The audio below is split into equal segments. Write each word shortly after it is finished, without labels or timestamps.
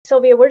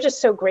Sylvia, we're just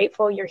so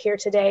grateful you're here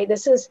today.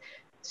 This is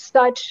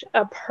such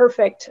a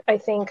perfect, I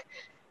think,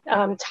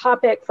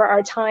 topic for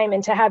our time,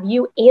 and to have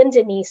you and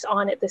Denise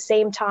on at the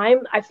same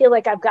time, I feel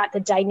like I've got the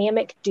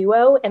dynamic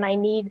duo, and I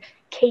need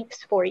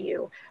capes for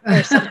you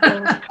or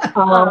something.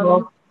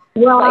 Well,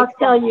 I'll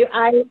tell you,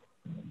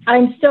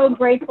 I'm so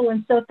grateful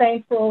and so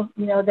thankful,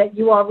 that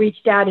you all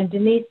reached out, and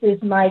Denise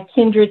is my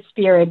kindred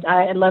spirit.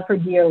 I love her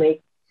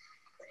dearly.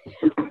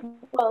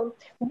 Well,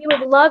 we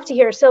would love to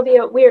hear,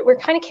 Sylvia, we're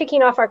kind of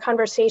kicking off our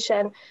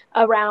conversation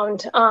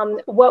around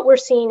what we're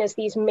seeing as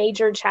these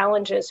major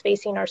challenges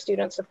facing our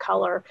students of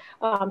color,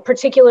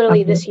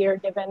 particularly this year,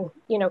 given,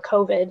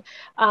 COVID.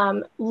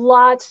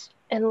 Lots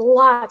and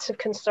lots of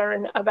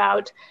concern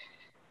about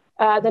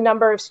the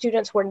number of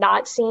students we're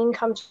not seeing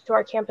come to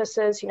our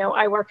campuses.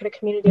 I work at a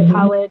community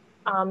college,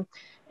 and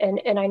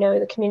I know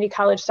the community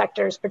college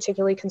sector is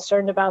particularly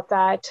concerned about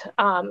that.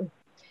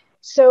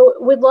 So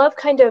we'd love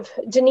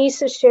Denise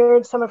has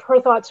shared some of her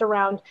thoughts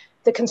around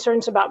the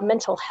concerns about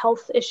mental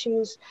health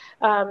issues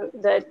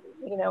that,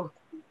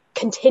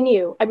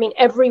 continue. I mean,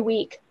 every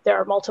week there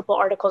are multiple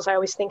articles. I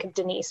always think of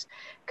Denise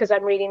because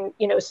I'm reading,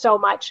 so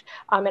much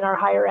in our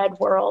higher ed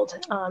world,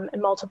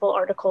 and multiple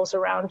articles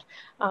around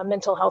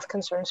mental health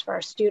concerns for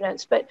our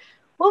students. But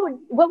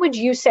what would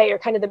you say are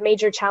kind of the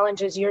major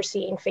challenges you're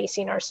seeing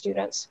facing our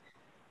students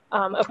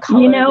of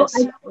color?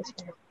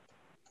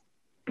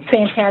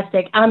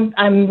 Fantastic.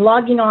 I'm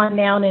logging on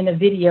now in a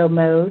video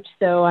mode,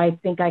 so I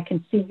think I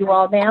can see you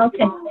all now.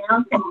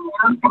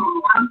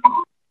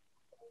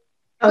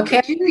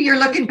 Okay, you're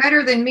looking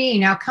better than me.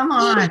 Now, come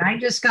on. I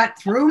just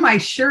threw my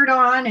shirt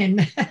on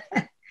and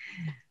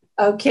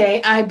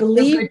okay, I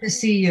believe good to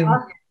see you.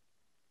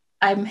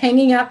 I'm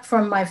hanging up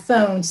from my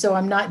phone, so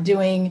I'm not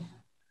doing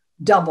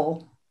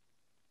double.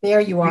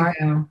 There you are.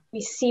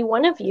 We see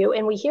one of you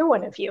and we hear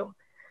one of you.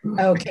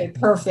 Okay,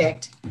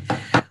 perfect.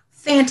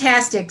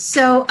 Fantastic.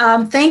 So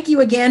thank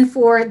you again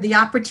for the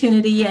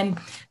opportunity, and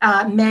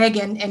Meg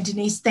and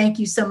Denise, thank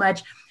you so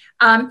much.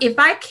 If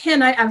I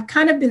can, I've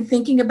kind of been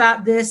thinking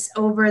about this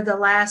over the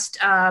last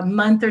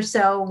month or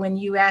so when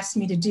you asked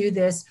me to do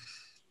this.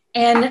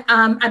 And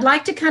I'd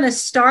like to kind of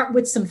start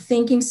with some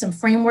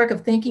framework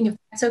of thinking, if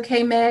that's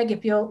okay, Meg,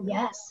 if you'll.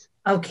 Yes.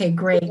 Okay,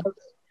 great.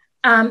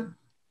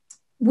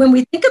 When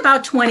we think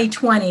about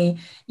 2020,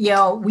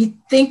 we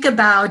think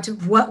about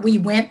what we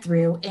went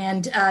through,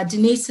 and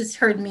Denise has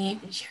heard me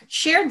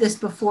share this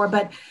before,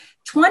 but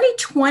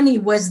 2020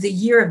 was the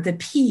year of the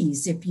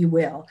P's, if you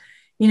will.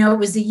 It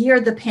was the year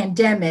of the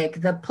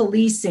pandemic, the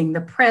policing, the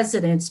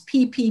presidents,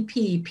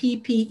 PPP,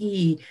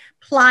 PPE,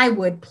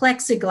 plywood,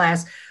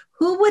 plexiglass.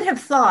 Who would have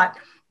thought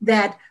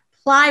that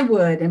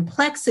plywood and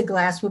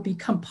plexiglass would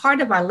become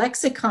part of our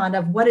lexicon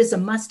of what is a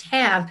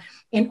must-have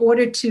in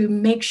order to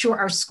make sure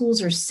our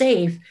schools are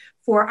safe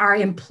for our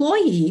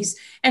employees?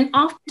 And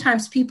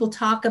oftentimes people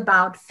talk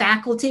about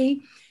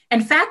faculty,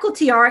 and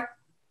faculty are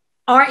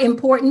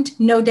important,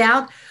 no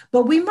doubt,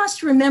 but we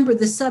must remember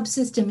the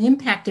subsystem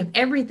impact of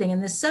everything.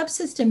 And the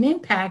subsystem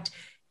impact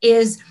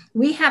is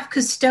we have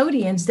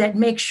custodians that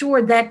make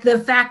sure that the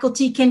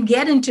faculty can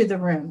get into the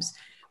rooms.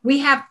 We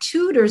have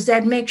tutors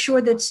that make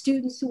sure that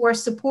students who are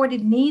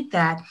supported need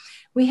that.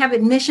 We have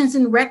admissions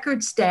and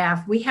record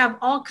staff. We have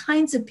all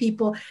kinds of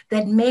people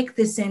that make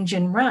this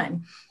engine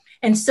run.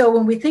 And so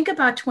when we think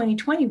about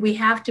 2020, we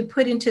have to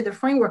put into the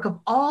framework of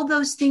all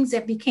those things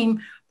that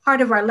became part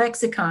of our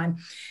lexicon.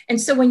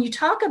 And so when you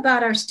talk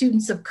about our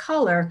students of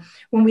color,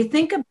 when we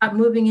think about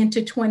moving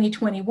into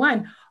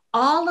 2021,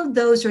 all of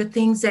those are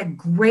things that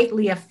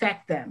greatly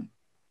affect them.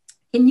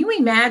 Can you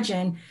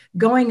imagine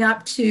going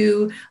up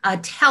to a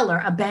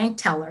teller, a bank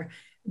teller?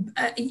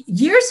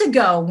 Years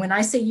ago, when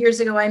I say years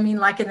ago, I mean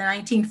like in the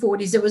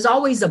 1940s, there was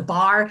always a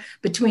bar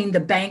between the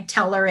bank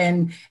teller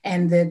and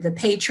the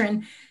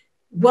patron.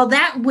 Well,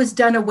 that was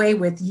done away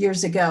with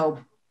years ago.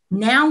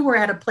 Now we're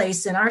at a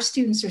place and our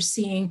students are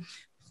seeing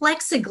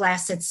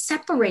plexiglass that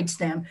separates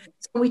them.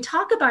 So when we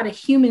talk about a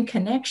human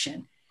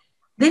connection,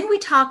 then we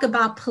talk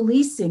about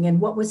policing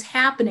and what was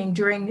happening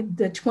during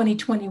the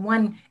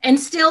 2021 and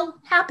still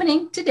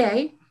happening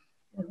today.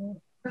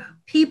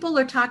 People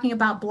are talking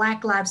about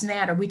Black Lives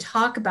Matter. We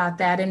talk about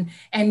that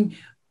and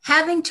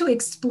having to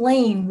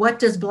explain what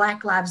does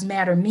Black Lives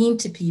Matter mean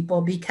to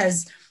people,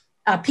 because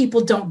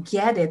people don't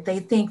get it. They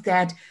think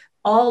that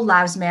all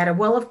lives matter.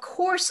 Well, of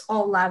course,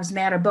 all lives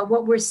matter. But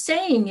what we're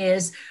saying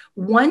is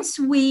once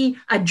we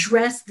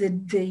address the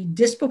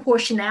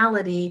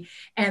disproportionality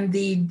and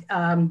the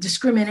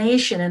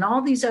discrimination and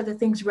all these other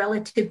things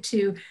relative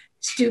to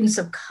students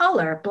of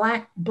color,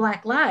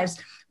 Black lives,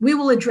 we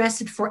will address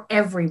it for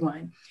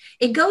everyone.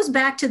 It goes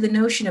back to the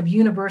notion of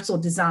universal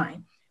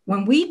design.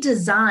 When we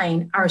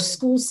design our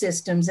school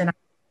systems and our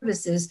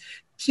services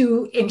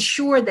to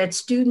ensure that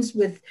students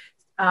with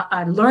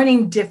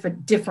learning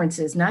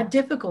differences, not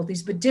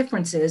difficulties, but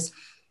differences,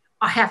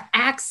 have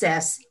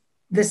access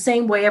the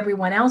same way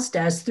everyone else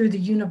does through the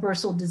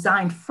universal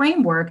design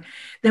framework,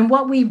 then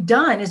what we've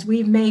done is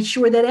we've made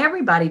sure that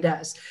everybody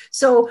does.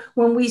 So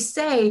when we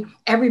say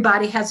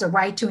everybody has a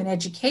right to an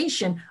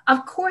education,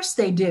 of course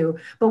they do,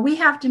 but we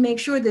have to make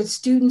sure that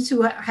students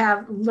who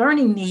have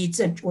learning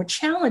needs or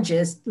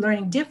challenges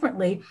learning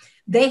differently,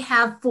 they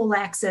have full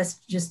access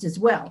just as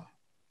well.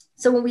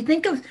 So when we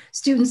think of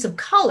students of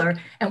color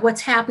and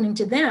what's happening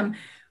to them,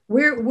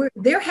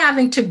 they're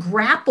having to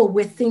grapple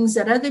with things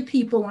that other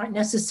people aren't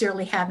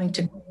necessarily having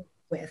to grapple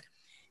with.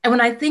 And when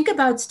I think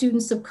about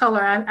students of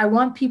color, I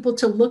want people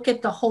to look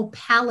at the whole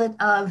palette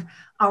of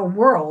our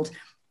world.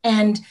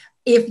 And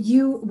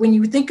when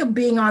you think of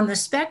being on the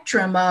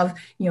spectrum of,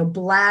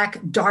 Black,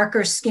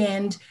 darker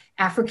skinned,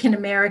 African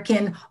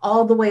American,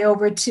 all the way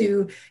over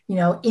to,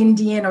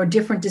 Indian or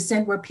different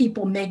descent, where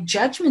people make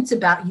judgments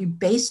about you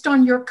based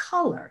on your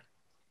color.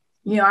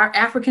 Our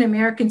African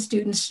American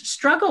students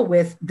struggle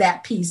with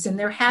that piece, and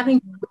they're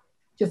having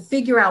to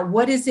figure out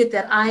what is it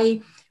that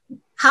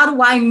how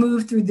do I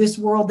move through this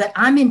world that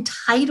I'm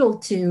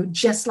entitled to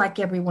just like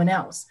everyone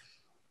else?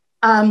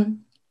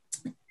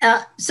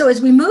 So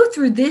as we move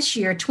through this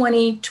year,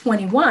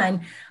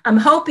 2021, I'm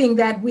hoping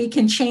that we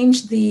can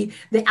change the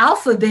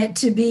alphabet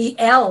to be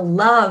L,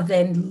 love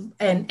and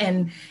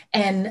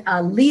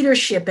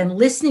leadership and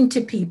listening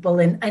to people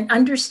and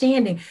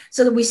understanding,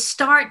 so that we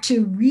start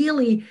to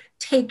really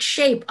take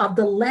shape of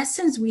the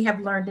lessons we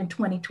have learned in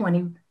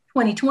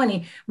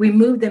 2020, we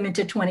move them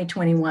into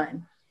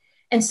 2021.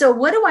 And so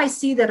what do I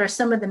see that are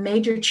some of the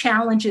major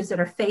challenges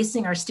that are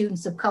facing our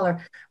students of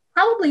color?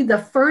 Probably the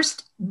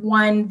first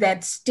one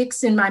that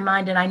sticks in my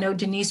mind, and I know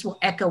Denise will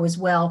echo as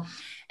well,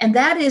 and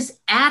that is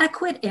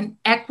adequate and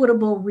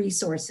equitable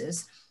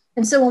resources.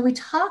 And so when we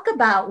talk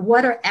about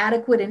what are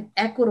adequate and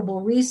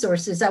equitable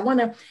resources, I want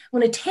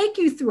to take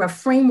you through a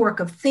framework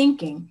of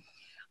thinking.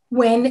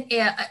 When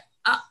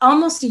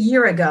almost a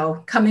year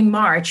ago, coming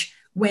March,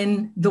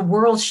 when the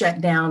world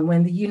shut down,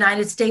 when the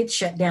United States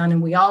shut down,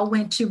 and we all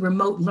went to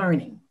remote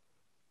learning,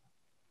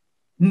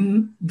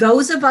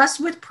 those of us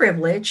with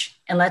privilege,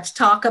 and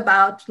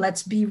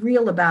let's be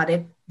real about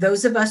it,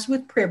 those of us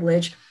with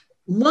privilege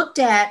looked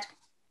at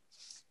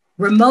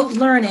remote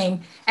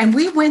learning, and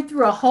we went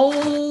through a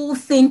whole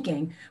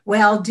thinking,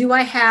 well, do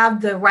I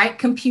have the right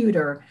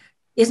computer?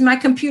 Is my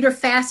computer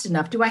fast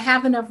enough? Do I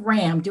have enough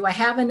RAM? Do I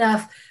have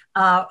enough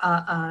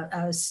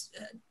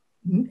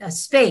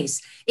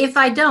space? If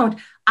I don't,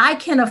 I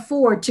can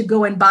afford to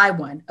go and buy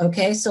one.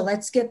 Okay, so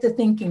let's get the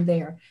thinking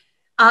there.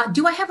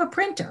 Do I have a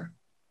printer?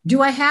 Do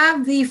I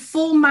have the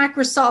full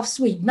Microsoft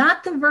suite?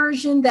 Not the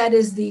version that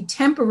is the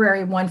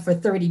temporary one for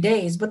 30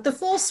 days, but the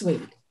full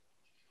suite.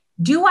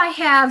 Do I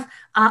have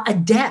a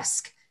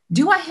desk?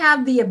 Do I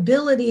have the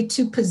ability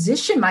to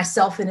position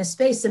myself in a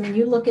space? I mean,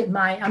 you look at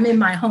I'm in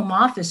my home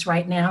office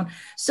right now.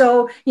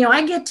 So,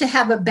 I get to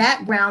have a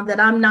background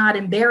that I'm not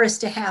embarrassed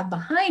to have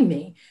behind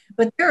me.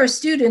 But there are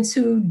students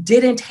who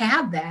didn't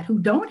have that, who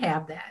don't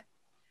have that.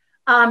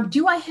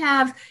 Do I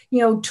have,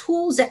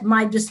 tools at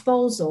my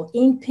disposal,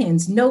 ink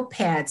pens,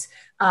 notepads,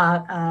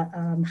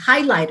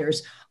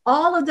 highlighters,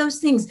 all of those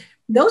things?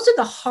 Those are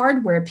the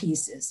hardware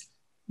pieces.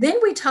 Then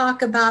we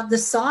talk about the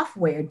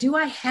software. Do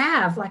I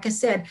have, like I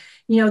said,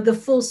 the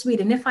full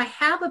suite? And if I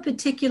have a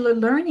particular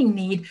learning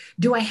need,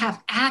 do I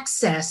have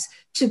access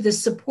to the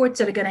supports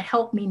that are going to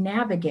help me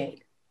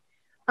navigate?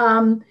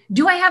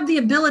 Do I have the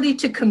ability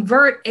to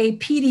convert a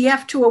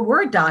PDF to a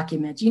Word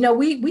document?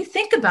 We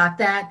think about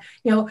that,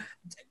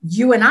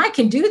 you and I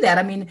can do that.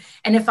 I mean,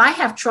 and if I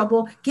have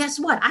trouble, guess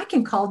what? I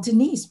can call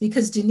Denise,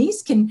 because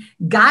Denise can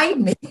guide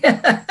me.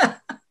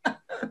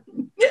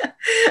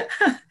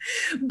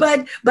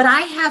 But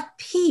I have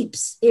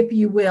peeps, if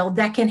you will,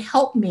 that can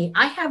help me.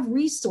 I have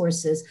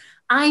resources.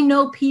 I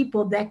know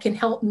people that can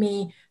help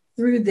me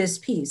through this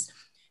piece.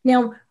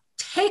 Now,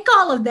 take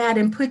all of that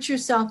and put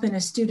yourself in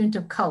a student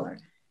of color.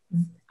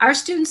 Our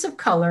students of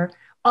color,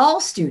 all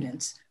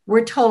students,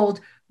 were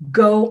told,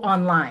 go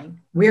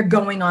online. We're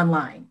going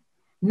online.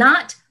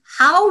 Not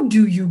how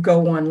do you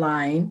go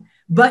online,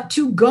 but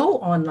to go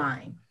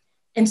online.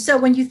 And so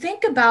when you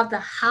think about the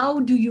how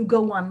do you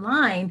go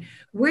online,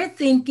 we're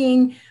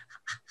thinking,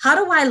 how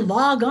do I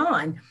log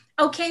on?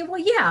 Okay,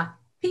 well, yeah,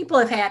 people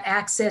have had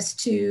access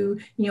to,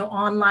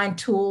 online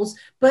tools,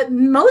 but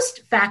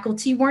most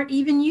faculty weren't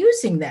even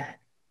using that.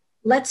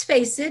 Let's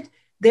face it,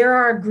 there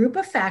are a group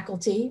of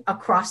faculty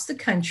across the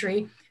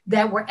country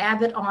that were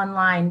avid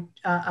online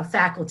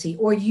faculty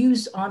or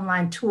use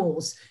online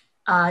tools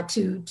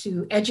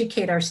to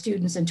educate our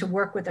students and to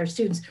work with our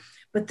students.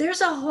 But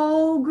there's a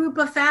whole group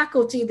of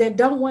faculty that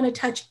don't want to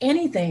touch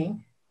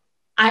anything.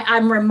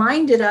 I'm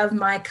reminded of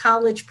my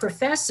college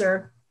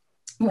professor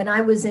when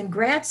I was in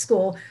grad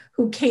school,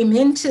 who came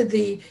into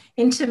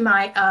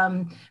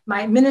my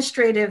my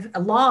administrative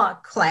law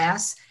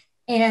class,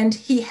 and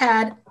he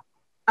had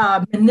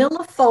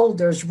manila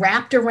folders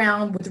wrapped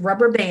around with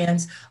rubber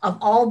bands of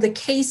all the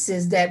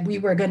cases that we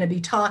were going to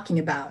be talking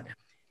about.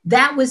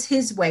 That was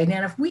his way.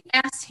 Now, if we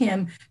asked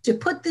him to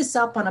put this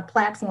up on a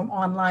platform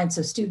online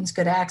so students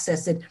could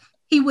access it,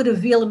 he would have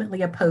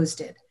vehemently opposed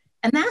it.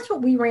 And that's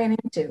what we ran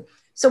into.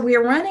 So we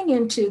are running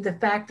into the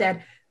fact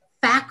that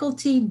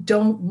faculty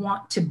don't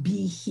want to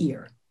be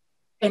here.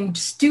 And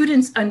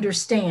students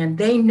understand,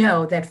 they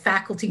know that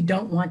faculty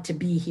don't want to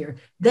be here.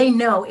 They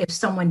know if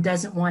someone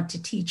doesn't want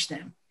to teach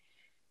them.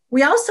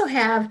 We also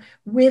have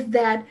with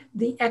that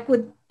the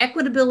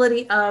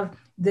equitability of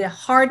the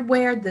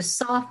hardware, the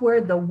software,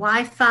 the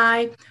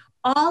Wi-Fi,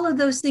 all of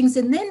those things.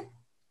 And then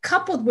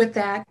coupled with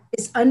that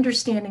is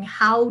understanding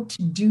how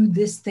to do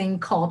this thing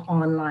called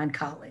online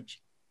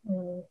college.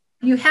 Mm.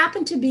 You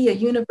happen to be a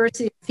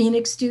University of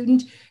Phoenix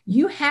student,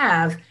 you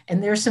have,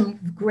 and there's some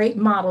great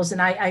models,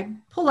 and I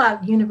pull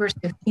out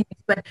University of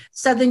Phoenix, but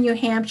Southern New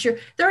Hampshire,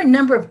 there are a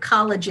number of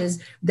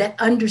colleges that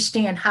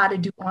understand how to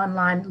do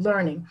online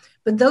learning,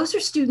 but those are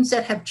students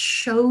that have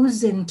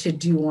chosen to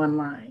do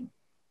online.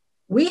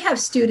 We have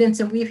students,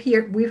 and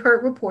we've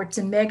heard reports,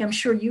 and Meg, I'm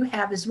sure you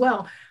have as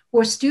well,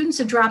 where students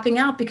are dropping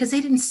out because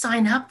they didn't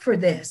sign up for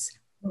this.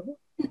 They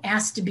didn't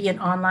ask to be an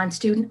online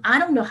student. I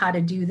don't know how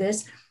to do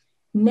this.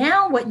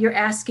 Now what you're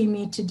asking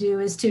me to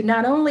do is to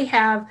not only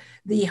have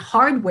the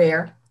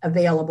hardware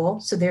available,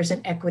 so there's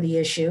an equity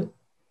issue,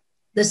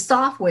 the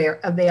software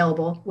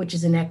available, which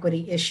is an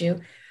equity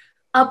issue,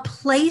 a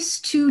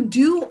place to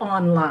do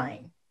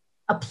online,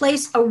 a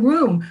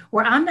room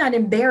where I'm not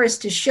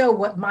embarrassed to show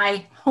what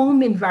my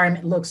home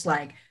environment looks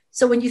like.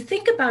 So when you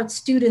think about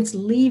students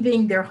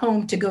leaving their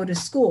home to go to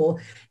school,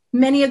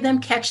 many of them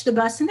catch the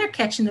bus and they're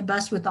catching the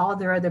bus with all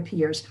their other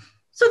peers.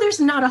 So there's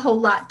not a whole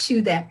lot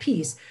to that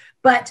piece.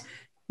 But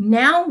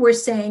now we're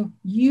saying,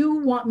 you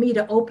want me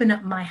to open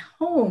up my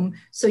home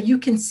so you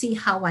can see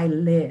how I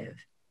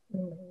live.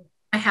 Mm-hmm.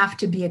 I have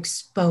to be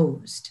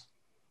exposed.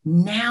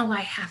 Now I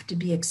have to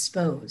be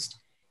exposed.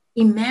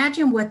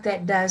 Imagine what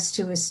that does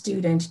to a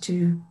student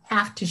to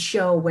have to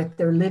show what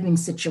their living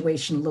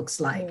situation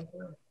looks like.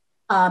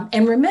 Mm-hmm.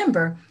 And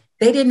remember,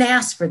 they didn't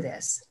ask for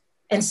this.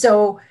 And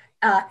so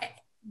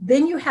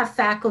then you have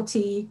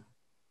faculty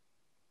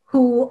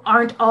who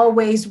aren't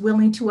always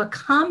willing to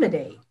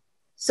accommodate.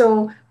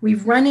 So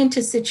we've run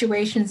into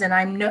situations, and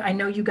I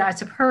know you guys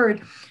have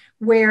heard,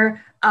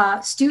 where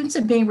students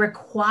are being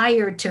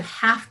required to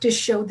have to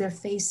show their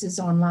faces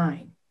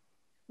online.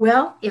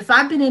 Well, if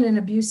I've been in an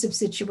abusive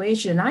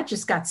situation, I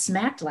just got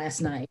smacked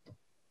last night,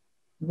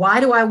 why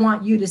do I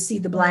want you to see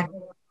the black?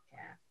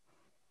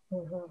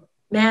 Mm-hmm.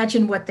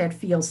 Imagine what that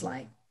feels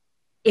like.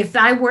 If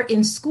I were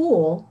in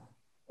school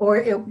or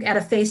at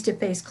a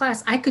face-to-face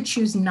class, I could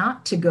choose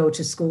not to go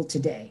to school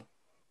today.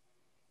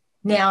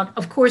 Now,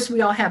 of course,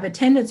 we all have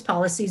attendance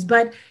policies,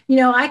 but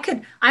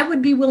I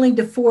would be willing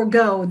to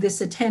forego this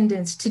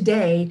attendance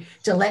today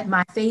to let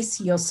my face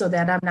heal so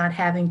that I'm not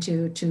having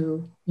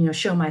to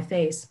show my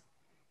face.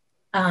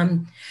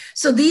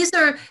 So these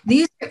are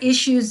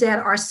issues that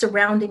are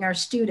surrounding our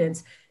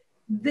students.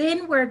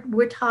 Then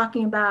we're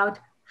talking about,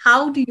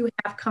 how do you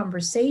have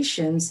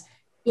conversations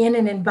in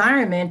an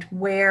environment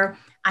where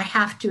I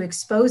have to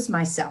expose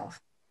myself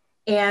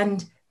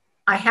and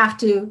I have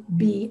to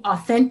be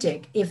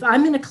authentic. If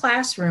I'm in a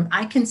classroom,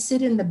 I can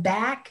sit in the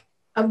back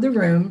of the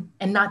room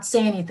and not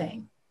say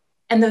anything.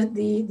 And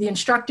the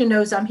instructor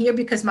knows I'm here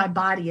because my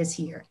body is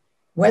here.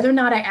 Whether or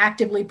not I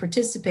actively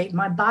participate,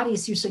 my body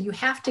is here. So you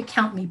have to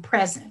count me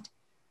present.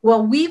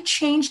 Well, we've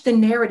changed the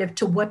narrative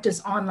to what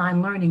does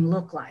online learning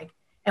look like?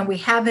 And we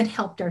haven't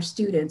helped our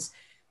students.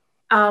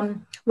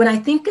 When I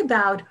think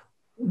about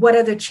what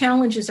other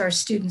challenges our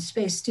students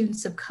face,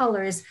 students of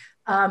color, is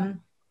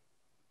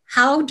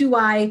how do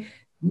I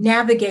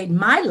navigate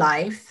my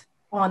life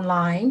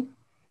online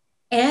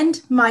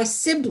and my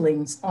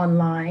siblings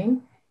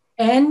online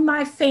and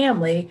my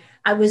family?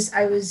 I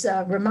was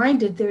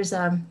reminded there's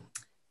a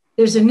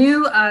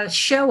new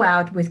show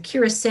out with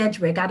Kira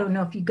Sedgwick. I don't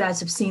know if you guys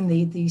have seen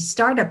the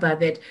startup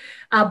of it,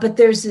 but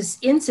there's this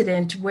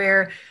incident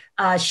where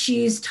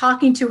she's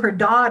talking to her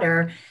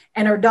daughter,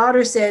 and her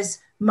daughter says,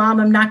 "Mom,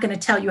 I'm not going to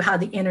tell you how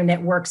the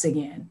internet works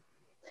again."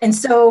 And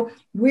so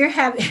we're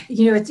having,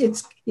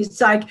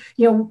 it's like,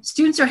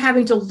 students are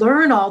having to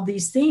learn all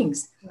these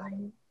things.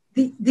 Right.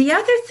 The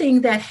other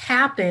thing that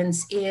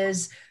happens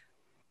is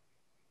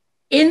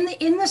in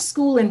the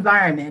school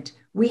environment,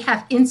 we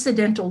have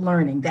incidental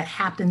learning that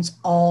happens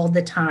all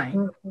the time.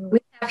 Mm-hmm. We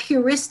have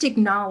heuristic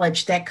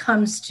knowledge that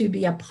comes to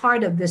be a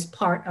part of this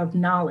part of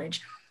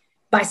knowledge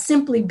by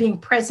simply being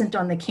present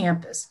on the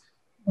campus.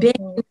 Being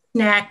in a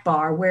snack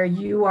bar where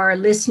you are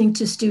listening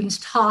to students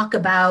talk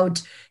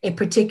about a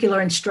particular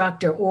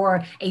instructor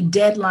or a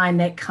deadline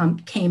that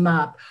came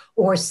up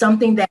or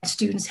something that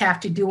students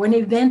have to do, or an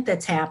event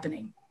that's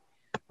happening.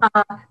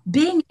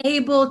 Being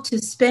able to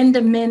spend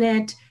a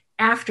minute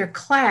after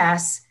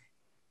class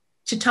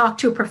to talk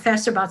to a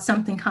professor about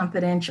something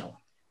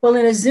confidential. Well,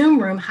 in a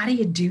Zoom room, how do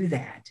you do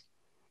that?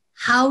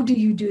 How do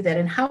you do that?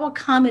 And how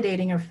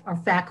accommodating are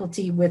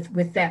faculty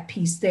with that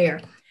piece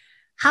there?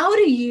 How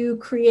do you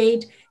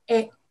create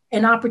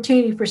an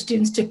opportunity for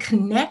students to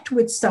connect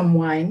with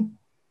someone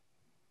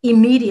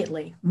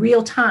immediately,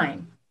 real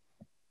time,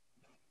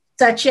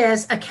 such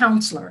as a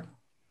counselor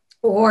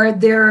or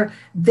their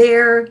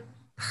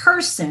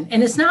person,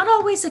 and it's not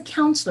always a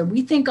counselor.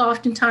 We think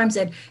oftentimes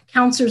that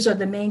counselors are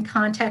the main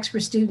contacts for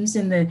students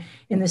in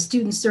the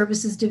student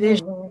services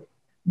division,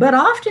 but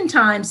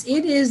oftentimes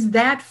it is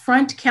that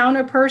front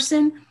counter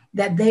person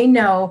that they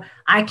know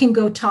I can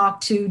go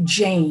talk to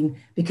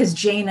Jane because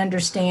Jane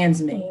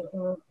understands me.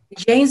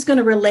 Jane's going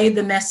to relay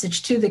the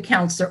message to the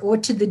counselor or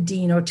to the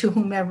dean or to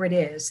whomever it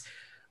is.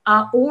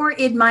 Or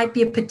it might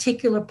be a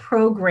particular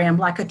program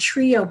like a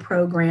TRIO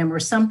program or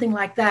something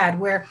like that,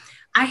 where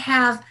I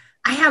have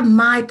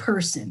my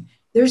person.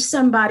 There's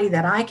somebody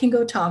that I can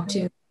go talk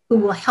to who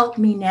will help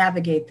me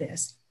navigate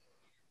this.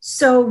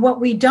 So what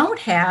we don't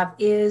have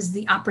is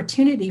the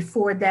opportunity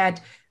for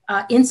that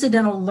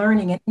incidental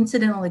learning and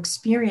incidental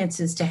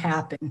experiences to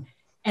happen,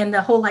 and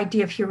the whole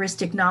idea of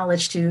heuristic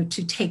knowledge to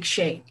take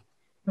shape.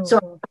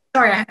 So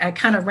sorry, I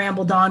kind of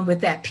rambled on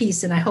with that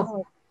piece, and I hope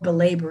I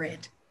belabor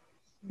it.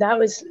 That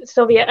was,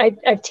 Sylvia,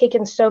 I've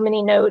taken so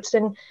many notes,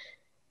 and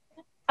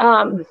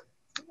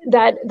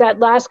that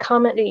last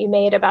comment that you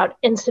made about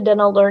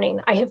incidental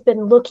learning, I have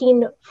been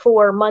looking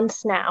for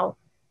months now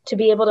to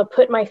be able to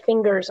put my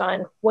fingers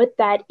on what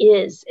that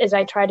is as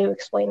I try to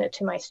explain it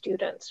to my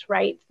students,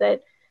 right?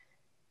 That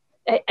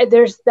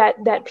there's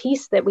that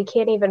piece that we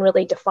can't even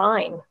really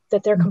define,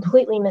 that they're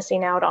completely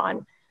missing out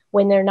on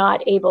when they're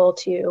not able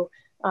to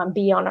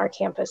be on our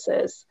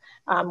campuses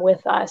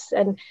with us.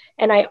 And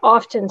I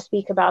often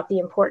speak about the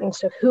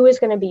importance of who is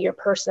going to be your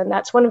person.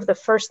 That's one of the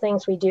first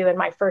things we do in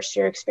my first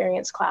year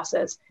experience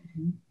classes.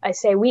 I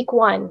say, week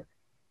 1,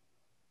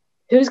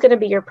 who's going to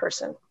be your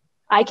person?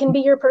 I can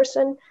be your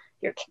person.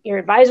 Your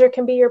advisor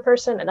can be your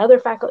person. Another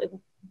faculty,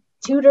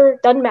 tutor,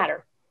 doesn't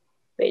matter.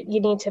 But you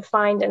need to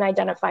find and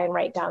identify and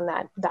write down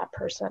that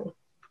person.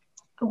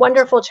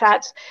 Wonderful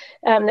chats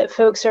that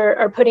folks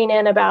are putting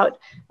in about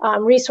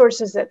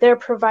resources that they're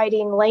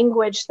providing,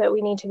 language that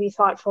we need to be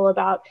thoughtful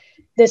about,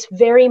 this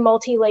very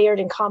multi-layered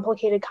and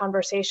complicated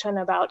conversation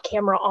about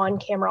camera on,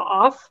 camera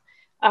off.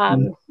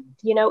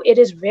 You know, it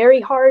is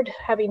very hard,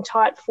 having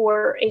taught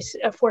for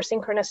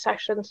synchronous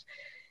sessions,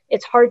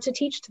 it's hard to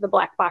teach to the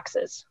black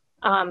boxes.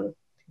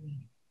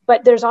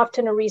 But there's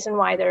often a reason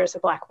why there is a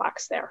black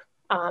box there.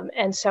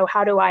 And so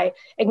how do I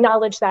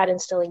acknowledge that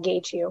and still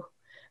engage you?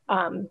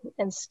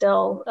 And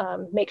still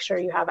make sure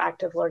you have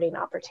active learning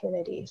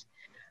opportunities.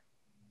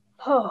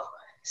 Oh,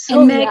 so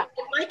and Meg,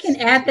 if I can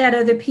add that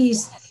other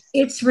piece,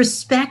 it's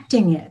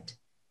respecting it.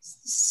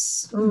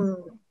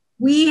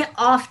 We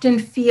often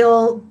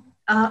feel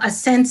a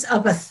sense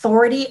of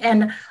authority,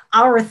 and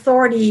our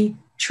authority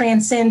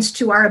transcends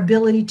to our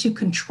ability to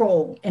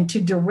control and to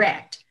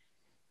direct.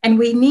 And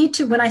we need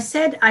to, when I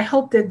said, I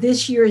hope that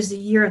this year is the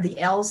year of the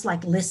L's,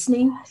 like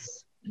listening,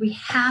 we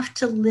have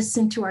to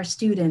listen to our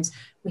students.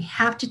 We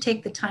have to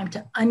take the time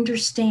to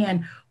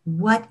understand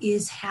what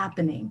is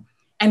happening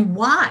and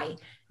why.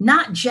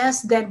 Not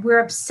just that we're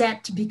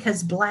upset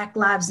because Black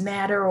Lives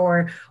Matter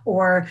or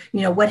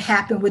you know what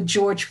happened with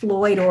George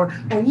Floyd or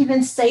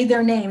even say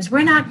their names.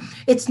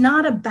 It's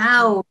not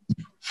about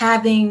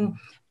having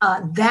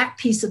that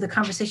piece of the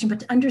conversation, but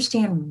to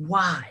understand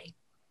why.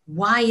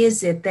 Why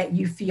is it that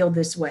you feel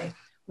this way?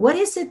 What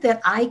is it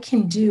that I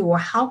can do, or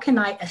how can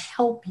I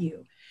help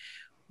you?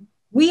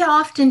 We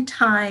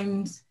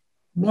oftentimes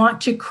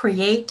want to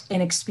create an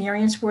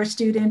experience for a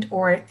student,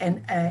 or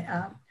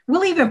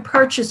we'll even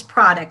purchase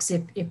products,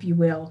 if you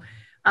will,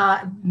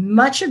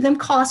 much of them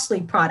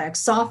costly products,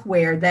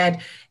 software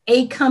that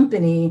a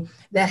company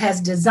that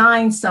has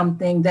designed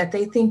something that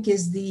they think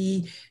is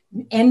the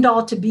end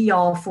all to be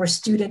all for a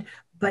student.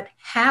 But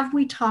have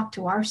we talked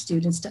to our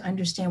students to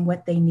understand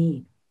what they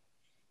need?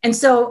 And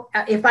so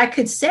if I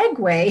could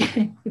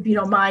segue, if you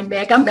don't mind,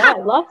 Meg, I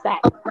love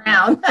that.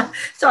 Around.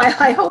 So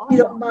I hope you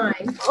don't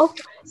mind. Oh,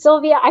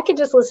 Sylvia, I could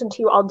just listen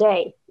to you all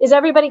day. Is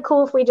everybody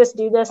cool if we just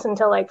do this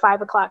until like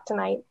 5 o'clock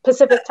tonight,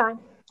 Pacific time?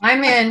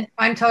 I'm in.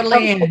 I'm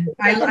totally in.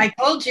 I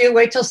told you,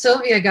 wait till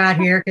Sylvia got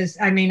here, because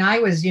I mean, I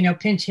was,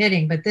 pinch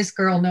hitting, but this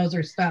girl knows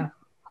her stuff.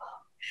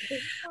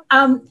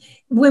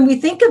 When we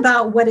think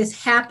about what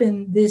has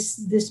happened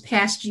this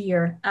past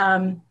year,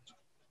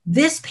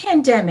 this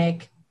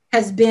pandemic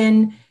has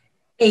been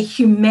a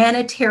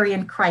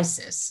humanitarian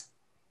crisis.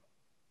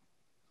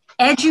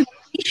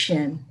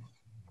 Education,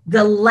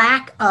 the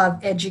lack of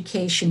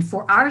education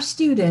for our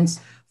students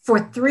for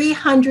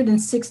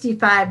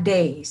 365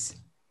 days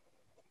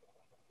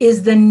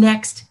is the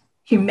next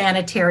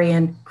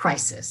humanitarian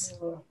crisis.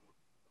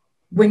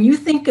 When you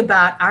think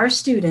about our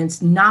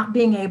students not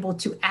being able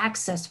to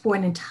access for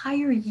an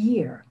entire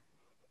year,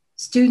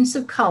 students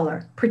of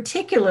color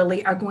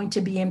particularly are going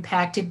to be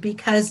impacted,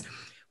 because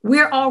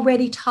we're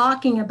already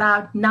talking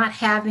about not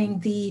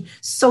having the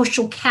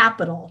social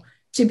capital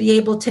to be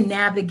able to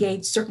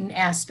navigate certain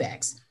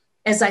aspects.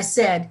 As I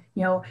said,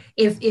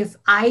 if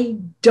I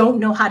don't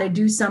know how to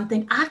do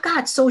something, I've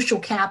got social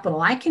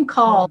capital. I can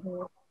call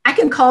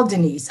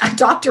Denise. I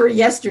talked to her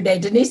yesterday.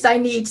 Denise, I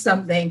need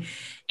something.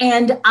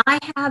 And I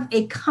have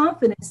a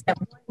confidence that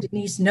 1,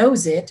 Denise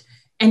knows it,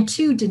 and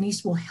 2,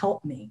 Denise will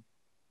help me.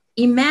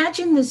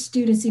 Imagine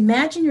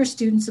your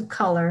students of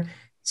color,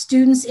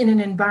 students in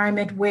an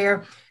environment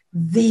where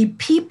the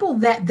people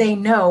that they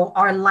know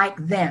are like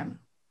them.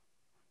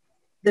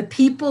 The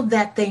people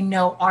that they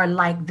know are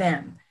like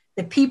them.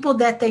 The people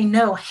that they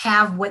know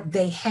have what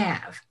they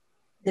have.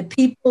 The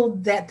people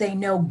that they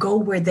know go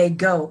where they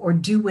go or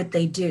do what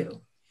they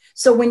do.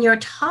 So when you're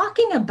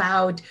talking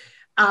about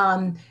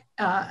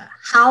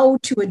how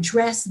to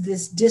address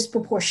this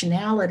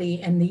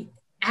disproportionality and the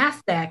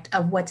affect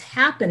of what's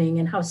happening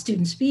and how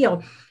students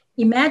feel,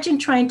 imagine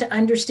trying to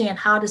understand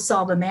how to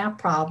solve a math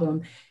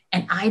problem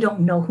and I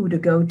don't know who to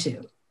go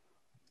to.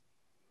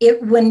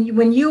 When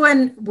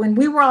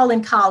we were all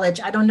in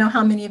college, I don't know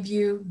how many of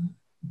you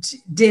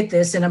did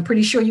this, and I'm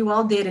pretty sure you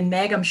all did. And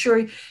Meg, I'm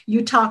sure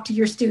you talked to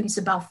your students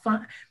about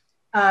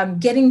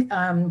getting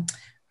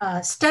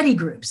study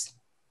groups.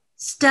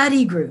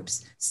 Study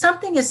groups,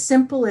 something as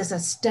simple as a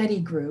study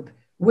group,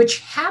 which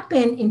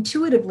happened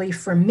intuitively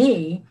for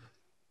me.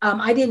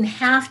 I didn't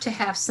have to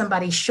have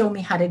somebody show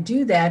me how to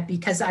do that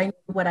because I knew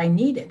what I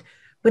needed.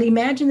 But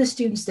imagine the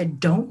students that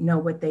don't know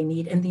what they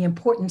need and the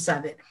importance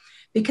of it.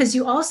 Because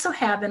you also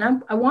have,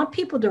 and I want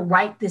people to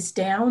write this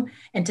down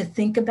and to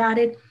think about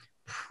it,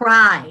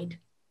 pride.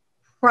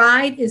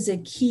 Pride is a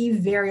key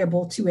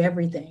variable to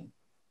everything.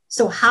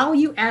 So how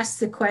you ask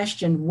the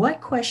question,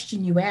 what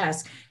question you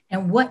ask,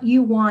 and what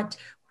you want,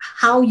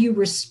 how you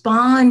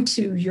respond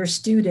to your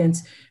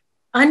students,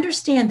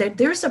 understand that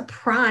there's a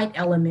pride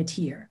element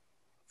here.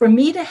 For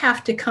me to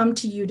have to come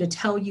to you to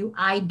tell you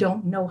I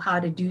don't know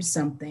how to do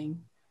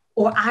something,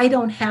 or I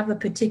don't have a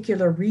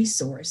particular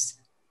resource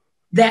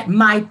that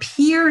my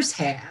peers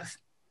have,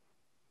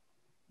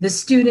 the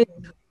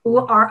students who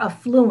are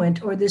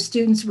affluent or the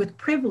students with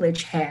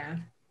privilege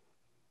have,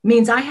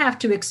 means I have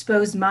to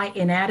expose my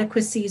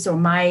inadequacies or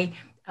my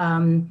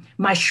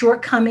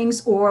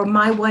shortcomings or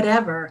my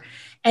whatever.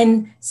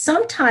 And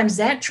sometimes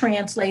that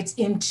translates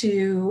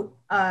into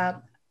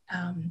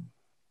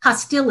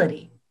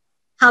hostility.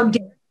 How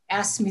dare you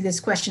ask me this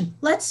question?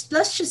 Let's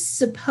just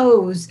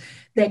suppose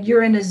that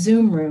you're in a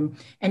Zoom room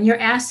and you're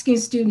asking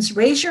students,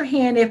 raise your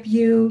hand if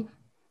you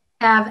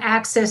have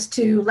access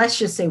to, let's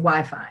just say,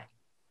 Wi-Fi.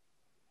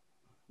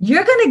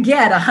 You're going to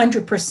get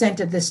 100%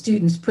 of the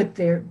students put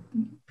their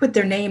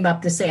name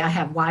up to say, I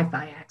have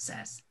Wi-Fi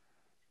access.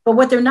 But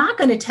what they're not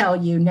going to tell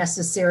you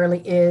necessarily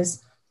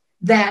is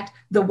that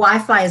the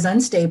Wi-Fi is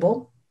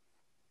unstable,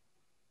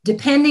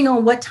 depending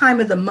on what time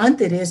of the month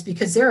it is,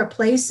 because there are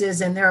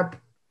places and there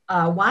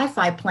are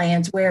Wi-Fi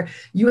plans where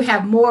you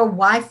have more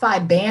Wi-Fi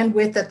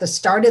bandwidth at the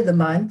start of the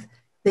month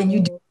than you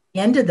do at the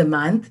end of the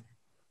month,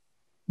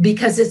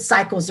 because it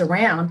cycles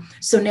around.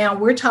 So now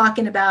we're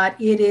talking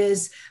about it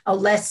is,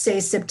 let's say,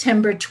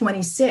 September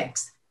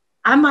 26th.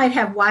 I might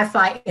have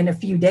Wi-Fi in a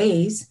few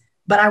days,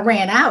 but I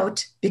ran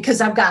out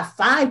because I've got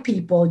 5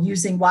 people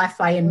using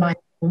Wi-Fi in my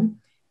home.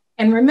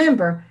 And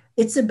remember,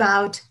 it's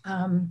about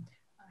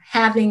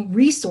having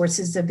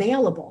resources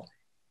available.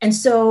 And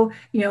so,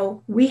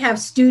 we have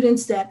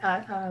students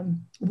that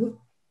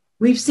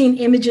we've seen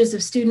images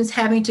of students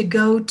having to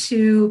go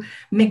to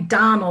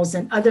McDonald's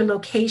and other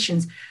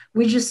locations.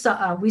 We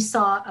saw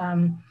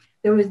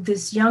there was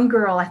this young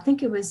girl, I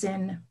think it was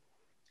in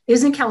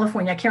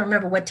California. I can't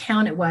remember what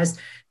town it was.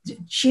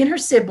 She and her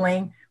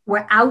sibling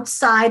were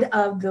outside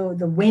of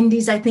the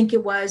Wendy's, I think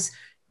it was,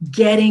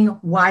 getting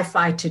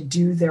Wi-Fi to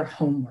do their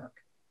homework.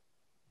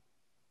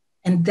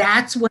 And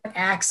that's what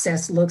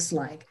access looks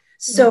like.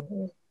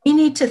 So we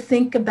need to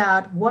think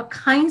about what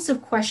kinds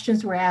of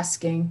questions we're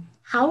asking.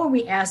 How are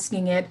we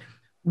asking it?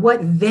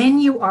 What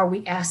venue are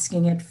we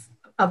asking it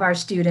of our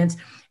students?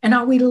 And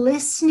are we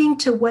listening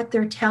to what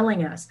they're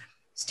telling us?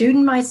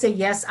 Student might say,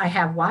 yes, I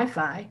have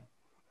Wi-Fi,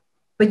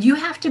 but you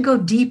have to go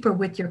deeper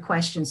with your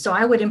questions. So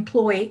I would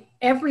employ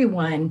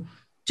everyone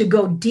to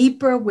go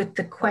deeper with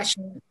the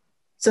question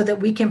so that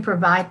we can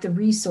provide the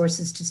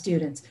resources to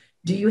students.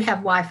 Do you have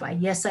Wi-Fi?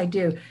 Yes, I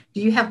do.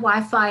 Do you have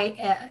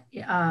Wi-Fi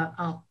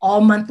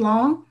all month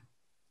long?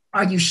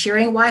 Are you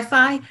sharing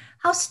Wi-Fi?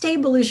 How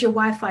stable is your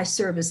Wi-Fi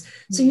service?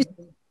 So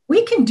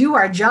we can do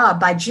our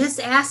job by just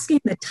asking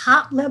the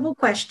top level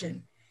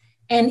question.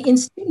 And in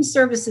student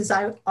services,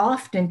 I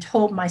often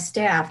told my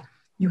staff,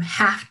 you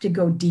have to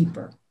go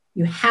deeper.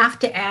 You have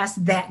to ask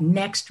that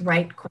next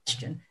right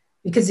question.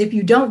 Because if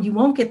you don't, you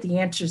won't get the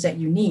answers that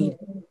you need.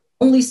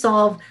 Only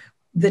solve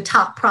the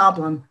top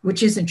problem,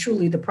 which isn't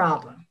truly the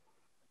problem.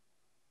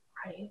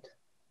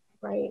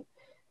 Right.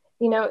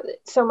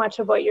 So much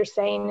of what you're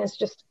saying is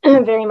just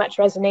very much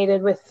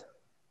resonated with,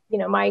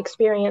 my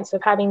experience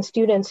of having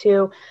students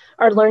who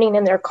are learning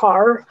in their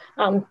car.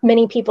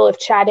 Many people have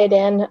chatted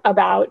in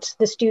about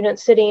the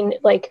students sitting,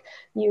 like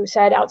you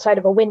said, outside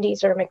of a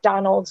Wendy's or a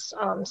McDonald's.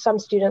 Some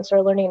students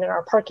are learning in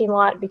our parking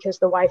lot because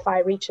the Wi-Fi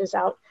reaches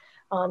out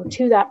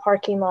to that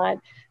parking lot.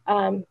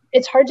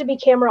 It's hard to be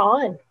camera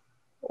on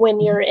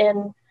when you're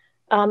in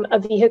a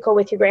vehicle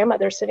with your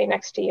grandmother sitting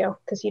next to you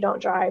because you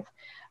don't drive.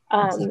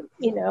 And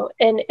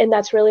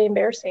that's really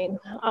embarrassing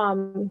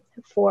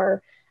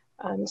for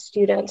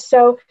students.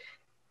 So,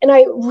 and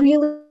I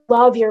really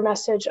love your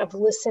message of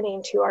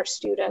listening to our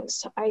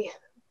students.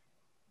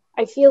 I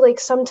I feel like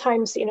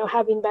sometimes,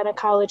 having been a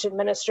college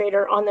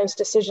administrator on those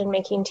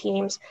decision-making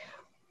teams,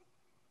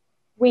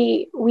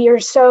 we are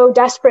so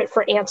desperate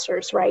for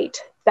answers, right?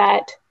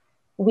 That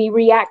we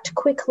react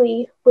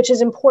quickly, which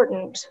is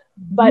important,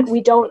 but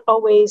we don't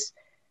always,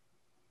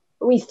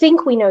 we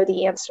think we know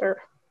the answer,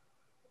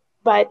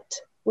 but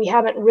we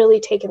haven't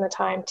really taken the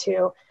time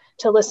to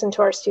listen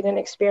to our student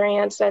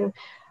experience. And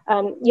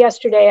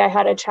yesterday I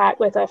had a chat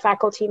with a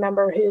faculty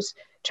member whose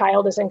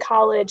child is in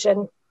college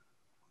and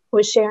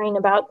was sharing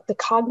about the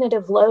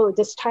cognitive load.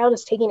 This child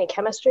is taking a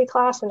chemistry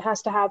class and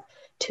has to have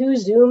 2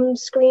 Zoom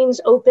screens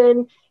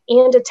open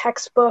and a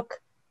textbook.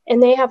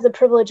 And they have the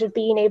privilege of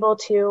being able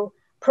to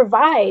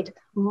provide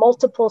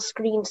multiple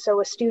screens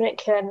so a student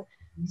can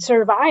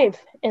survive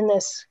in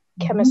this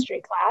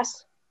chemistry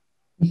class.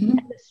 And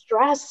the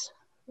stress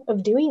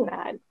of doing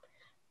that.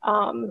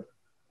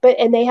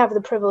 And they have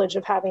the privilege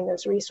of having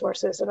those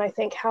resources. And I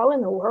think, how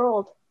in the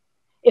world,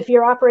 if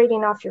you're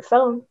operating off your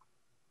phone,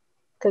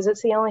 because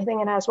it's the only thing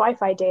that has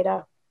Wi-Fi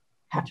data,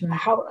 how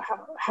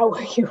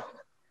are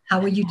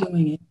you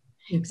doing it?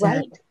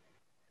 Exactly. Right.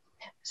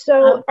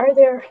 So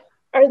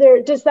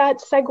does that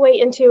segue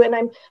into, and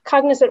I'm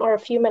cognizant we're a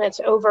few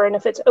minutes over, and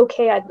if it's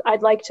okay,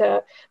 I'd like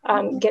to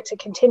get to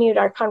continue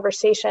our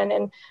conversation.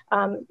 And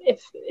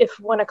if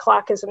 1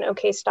 o'clock is an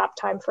okay stop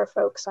time for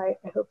folks, I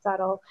hope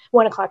that'll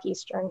 1 o'clock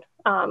Eastern.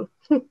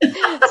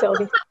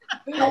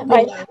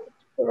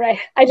 Right.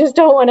 I just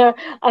don't want to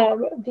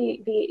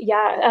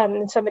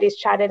somebody's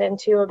chatted in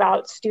too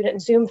about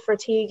student Zoom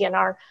fatigue in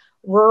our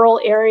rural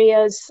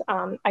areas.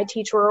 I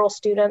teach rural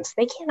students.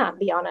 They cannot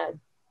be on a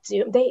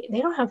Zoom. They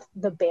don't have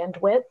the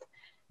bandwidth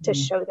to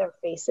show their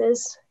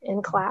faces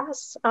in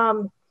class.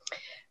 So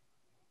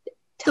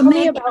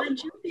Meg, can I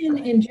jump in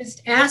and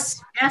just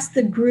ask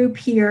the group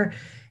here,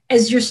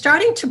 as you're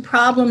starting to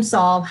problem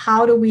solve,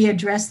 how do we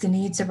address the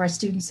needs of our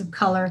students of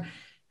color?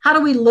 How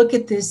do we look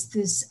at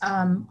this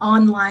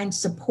online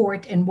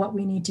support and what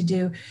we need to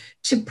do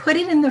to put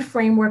it in the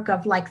framework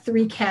of like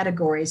 3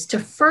 categories? To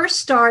first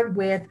start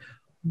with,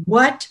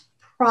 what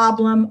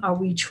problem are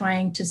we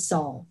trying to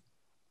solve?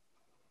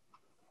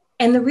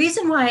 And the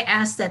reason why I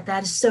ask that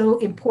is so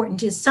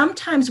important is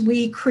sometimes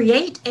we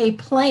create a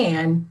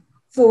plan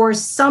for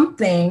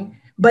something,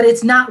 but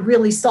it's not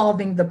really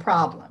solving the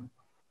problem.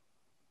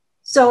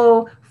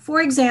 So for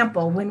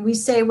example, when we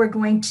say we're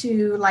going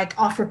to like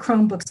offer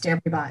Chromebooks to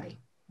everybody,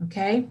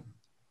 okay,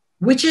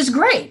 which is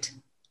great,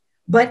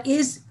 but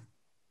is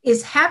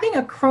having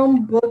a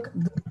Chromebook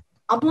the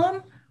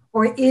problem,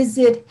 or is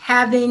it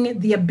having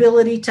the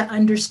ability to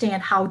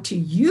understand how to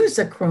use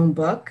a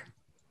Chromebook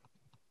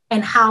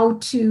and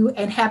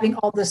having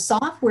all the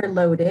software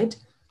loaded,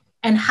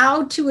 and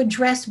how to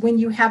address when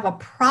you have a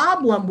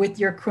problem with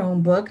your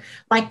Chromebook,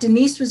 like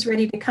Denise was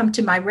ready to come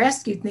to my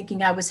rescue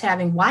thinking I was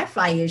having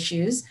Wi-Fi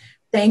issues.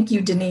 Thank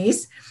you,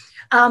 Denise.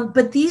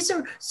 But these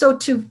are,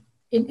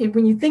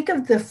 when you think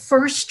of the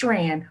first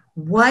strand,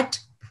 what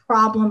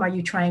problem are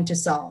you trying to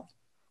solve?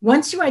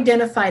 Once you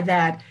identify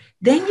that,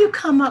 then you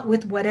come up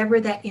with whatever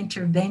that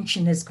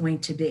intervention is going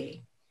to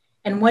be.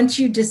 And once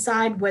you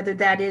decide whether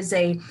that is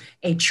a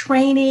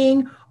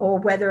training or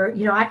whether,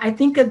 I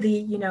think of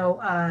the,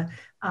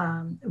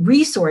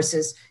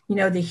 resources,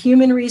 the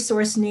human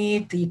resource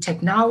need, the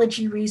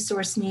technology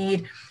resource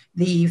need,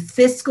 the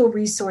fiscal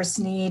resource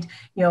need,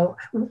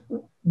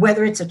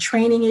 whether it's a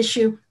training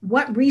issue,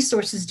 what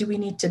resources do we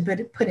need to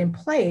put in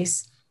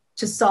place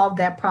to solve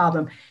that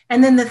problem?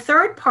 And then the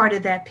third part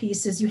of that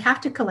piece is you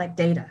have to collect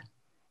data.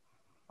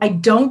 I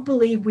don't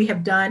believe we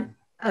have done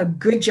a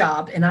good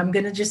job, and I'm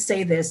going to just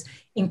say this,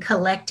 in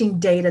collecting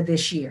data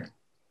this year.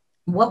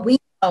 What we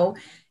know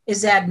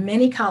is that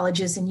many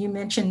colleges, and you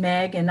mentioned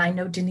Meg, and I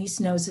know Denise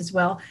knows as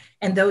well,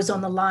 and those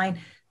on the line,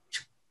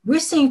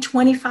 we're seeing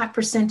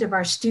 25% of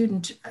our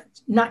students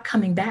not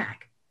coming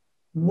back.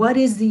 What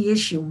is the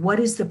issue? What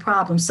is the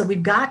problem? So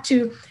we've got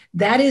to,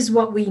 that is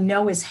what we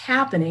know is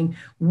happening.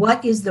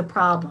 What is the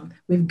problem?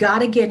 We've got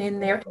to get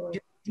in there and do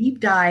a deep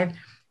dive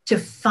to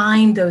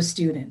find those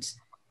students.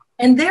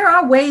 And there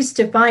are ways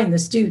to find the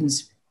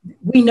students.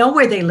 We know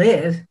where they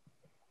live.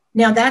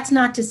 Now, that's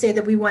not to say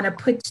that we want to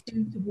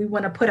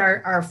put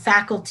our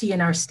faculty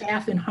and our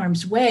staff in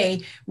harm's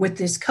way with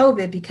this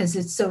COVID because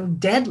it's so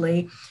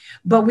deadly,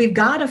 but we've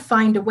got to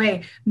find a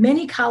way.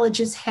 Many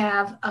colleges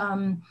have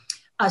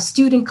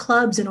student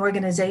clubs and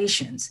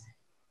organizations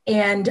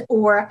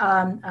or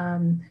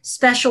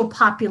special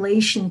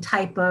population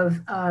type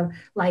of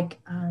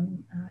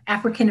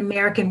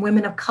African-American,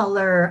 women of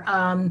color,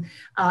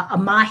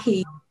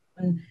 Amahi,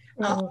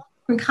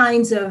 different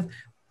kinds of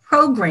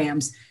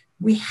programs.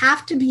 We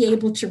have to be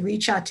able to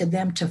reach out to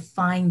them to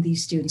find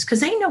these students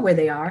because they know where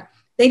they are.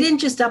 They didn't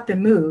just up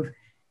and move.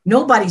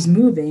 Nobody's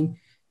moving.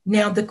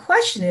 Now, the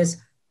question is,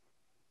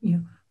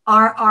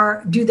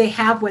 do they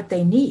have what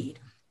they need?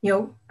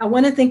 I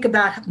want to think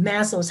about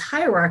Maslow's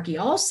hierarchy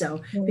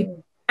also. We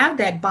have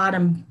that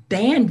bottom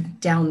band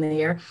down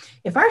there.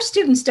 If our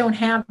students don't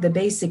have the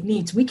basic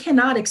needs, we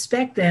cannot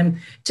expect them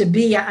to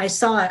be, I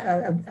saw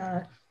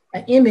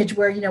image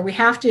where, we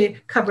have to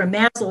cover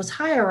Maslow's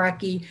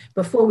hierarchy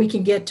before we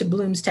can get to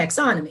Bloom's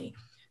taxonomy.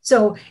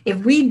 So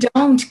if we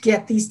don't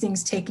get these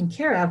things taken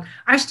care of,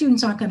 our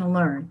students aren't going to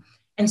learn.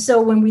 And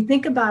so when we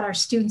think about our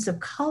students of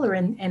color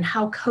and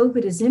how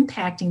COVID is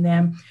impacting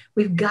them,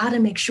 we've got to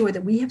make sure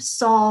that we have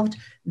solved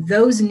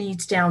those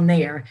needs down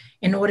there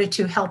in order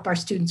to help our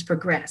students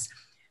progress.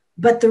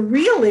 But the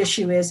real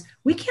issue is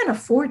we can't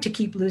afford to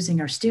keep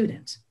losing our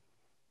students.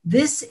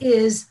 This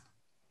is,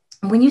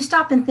 when you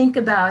stop and think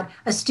about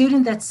a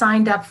student that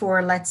signed up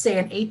for, let's say,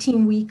 an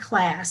 18-week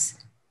class,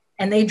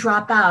 and they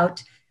drop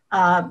out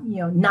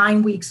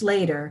 9 weeks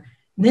later,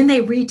 and then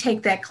they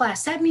retake that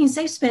class. That means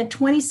they spent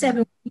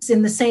 27 weeks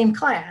in the same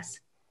class,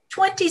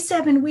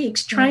 27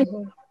 weeks trying to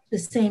teach the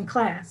same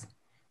class.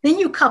 Then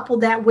you couple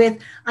that with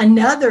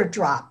another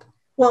drop.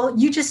 Well,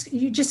 you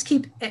just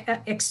keep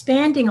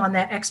expanding on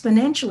that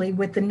exponentially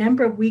with the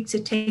number of weeks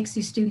it takes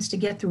these students to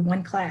get through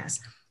one class.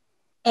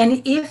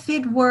 And if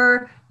it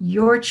were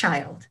your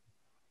child,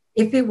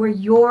 if it were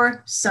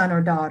your son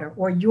or daughter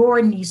or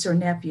your niece or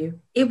nephew,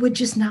 it would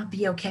just not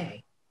be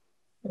okay.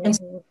 And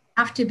so we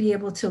have to be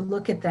able to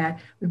look at that.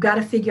 We've got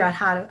to figure out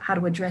how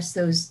to address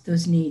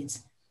those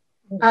needs.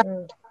 I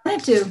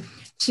wanted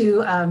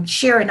to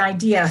share an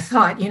idea, a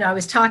thought. I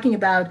was talking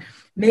about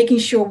making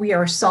sure we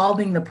are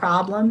solving the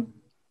problem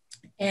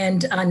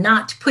and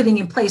not putting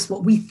in place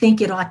what we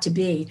think it ought to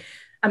be.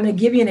 I'm going to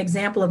give you an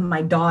example of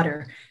my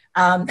daughter.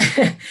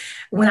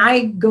 When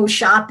I go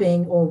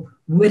shopping, or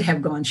would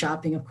have gone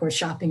shopping, of course,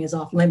 shopping is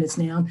off limits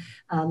now,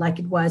 like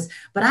it was,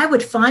 but I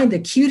would find the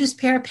cutest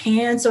pair of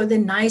pants or the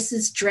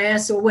nicest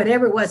dress or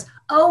whatever it was.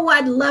 Oh,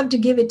 I'd love to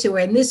give it to her.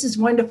 And this is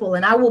wonderful.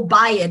 And I will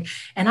buy it.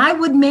 And I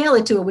would mail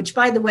it to her, which,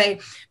 by the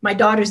way, my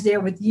daughter's there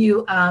with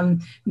you,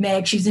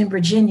 Meg. She's in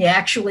Virginia,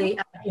 actually,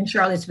 in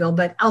Charlottesville,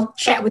 but I'll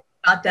chat with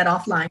you about that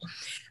offline.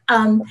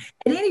 At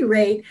any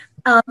rate,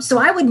 so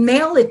I would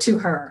mail it to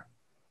her.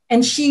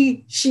 And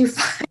she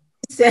finally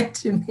said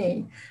to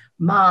me,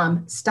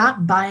 Mom, stop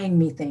buying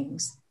me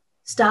things.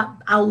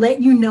 Stop. I'll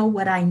let you know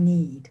what I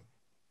need.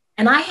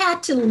 And I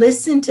had to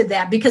listen to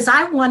that because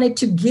I wanted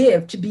to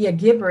give, to be a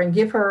giver and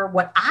give her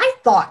what I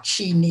thought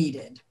she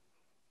needed.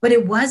 But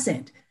it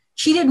wasn't.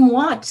 She didn't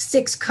want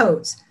 6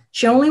 coats.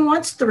 She only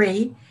wants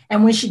 3.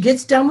 And when she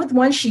gets done with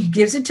one, she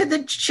gives it to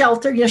the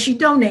shelter. She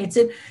donates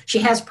it. She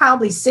has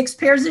probably 6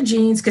 pairs of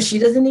jeans because she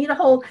doesn't need a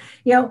whole,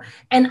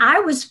 and I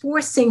was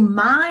forcing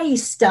my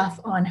stuff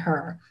on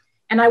her.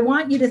 And I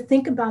want you to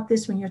think about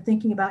this when you're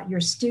thinking about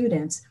your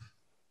students.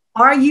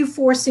 Are you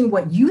forcing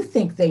what you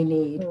think they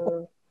need, or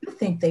what you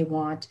think they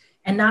want,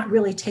 and not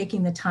really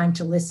taking the time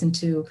to listen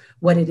to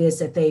what it is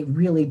that they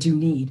really do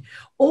need?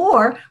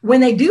 Or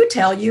when they do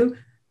tell you,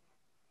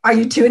 are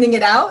you tuning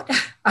it out?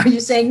 Are you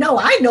saying, no,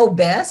 I know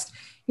best?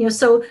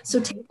 So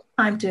take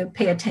time to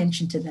pay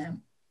attention to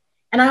them.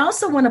 And I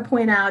also want to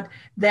point out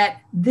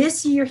that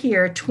this year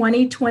here,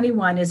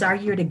 2021, is our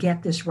year to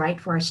get this right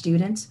for our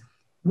students.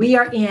 We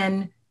are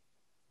in,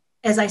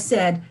 as I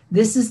said,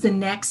 this is the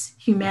next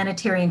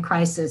humanitarian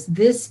crisis.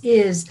 This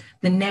is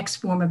the next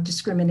form of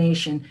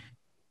discrimination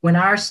when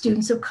our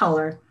students of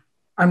color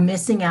are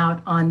missing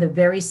out on the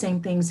very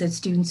same things that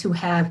students who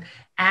have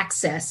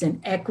access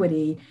and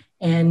equity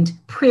and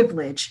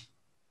privilege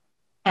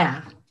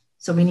have.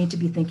 So we need to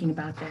be thinking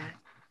about that.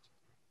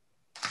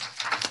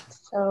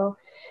 So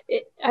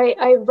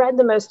I read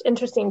the most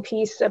interesting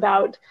piece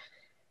about,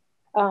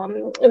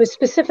 it was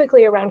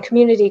specifically around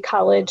community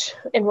college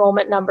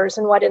enrollment numbers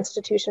and what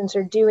institutions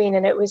are doing.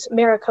 And it was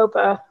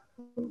Maricopa,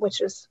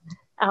 which is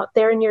out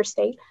there in your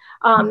state,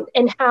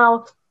 and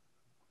how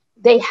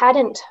they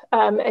hadn't,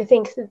 I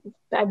think,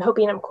 I'm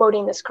hoping I'm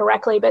quoting this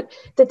correctly, but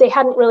that they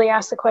hadn't really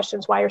asked the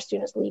questions, why are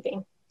students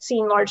leaving?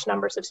 Seeing large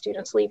numbers of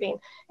students leaving.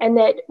 And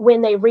that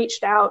when they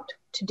reached out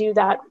to do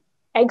that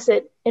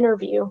exit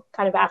interview,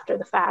 kind of after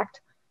the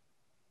fact,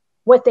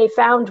 what they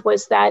found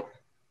was that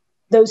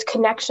those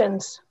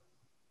connections,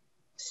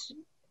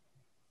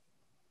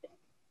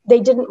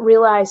 they didn't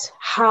realize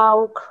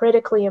how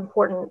critically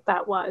important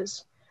that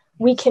was.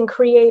 We can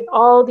create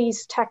all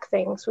these tech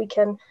things. We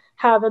can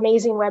have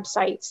amazing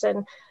websites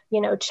and,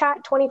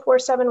 chat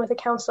 24/7 with a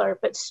counselor,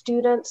 but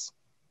students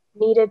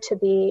needed to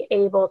be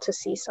able to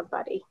see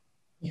somebody.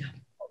 Yeah.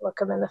 Look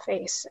them in the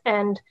face.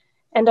 And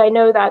I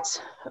know that's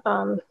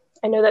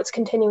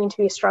continuing to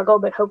be a struggle,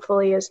 but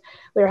hopefully as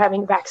we're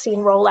having vaccine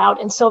rollout.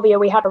 And Sylvia,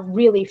 we had a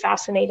really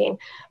fascinating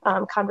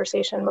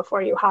conversation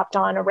before you hopped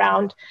on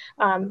around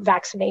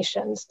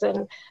vaccinations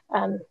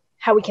and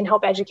how we can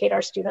help educate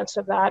our students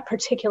of that,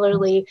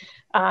 particularly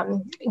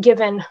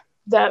given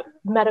the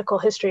medical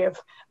history of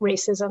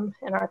racism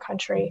in our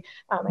country.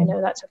 I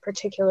know that's a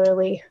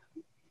particularly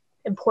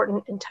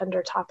important and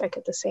tender topic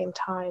at the same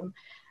time.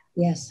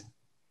 Yes.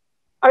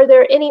 Are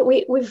there any,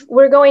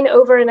 we're going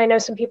over, and I know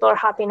some people are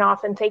hopping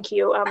off, and thank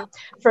you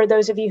for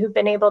those of you who've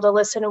been able to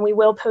listen, and we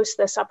will post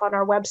this up on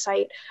our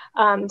website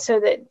so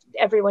that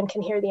everyone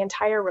can hear the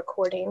entire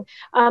recording.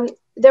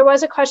 There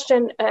was a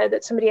question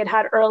that somebody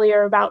had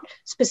earlier about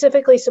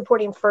specifically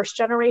supporting first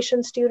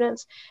generation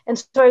students. And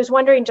so I was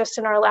wondering, just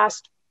in our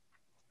last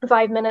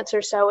 5 minutes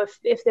or so,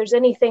 if there's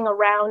anything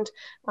around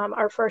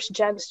our first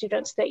gen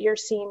students that you're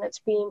seeing that's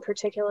being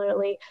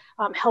particularly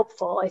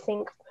helpful. I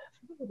think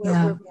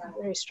we're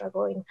very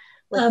struggling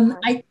with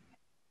that.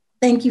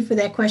 Thank you for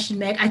that question,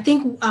 Meg. I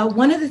think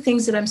one of the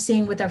things that I'm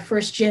seeing with our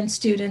first gen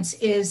students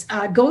is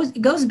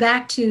goes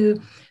back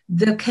to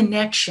the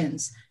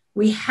connections.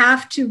 We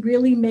have to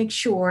really make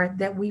sure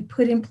that we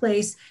put in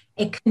place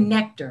a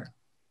connector,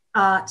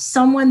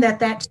 someone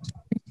that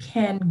student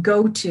can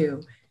go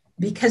to,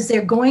 because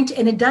they're going to,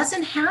 and it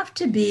doesn't have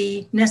to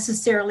be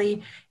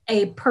necessarily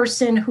a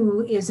person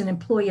who is an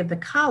employee of the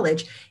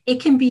college.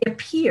 It can be a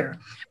peer,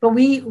 but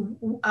we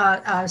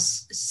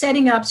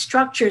setting up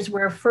structures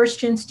where first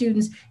gen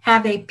students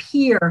have a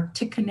peer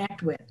to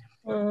connect with.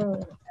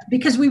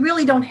 Because we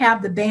really don't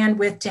have the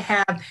bandwidth to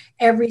have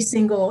every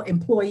single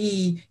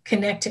employee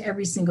connect to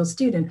every single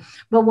student.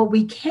 But what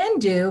we can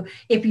do,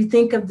 if you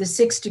think of the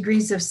 6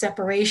 degrees of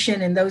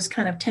separation and those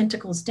kind of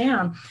tentacles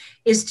down,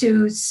 is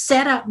to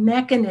set up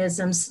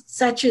mechanisms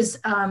such as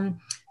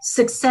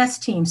success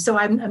teams. So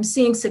I'm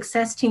seeing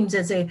success teams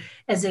as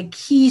a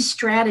key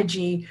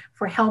strategy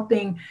for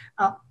helping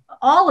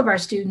all of our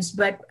students,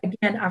 but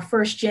again, our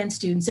first gen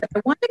students. And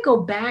I want to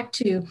go back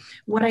to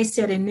what I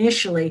said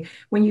initially.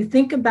 When you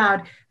think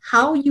about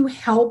how you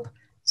help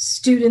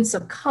students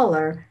of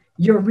color,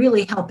 you're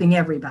really helping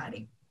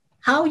everybody.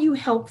 How you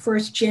help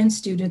first gen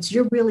students,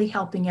 you're really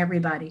helping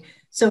everybody.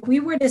 So if we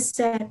were to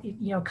set,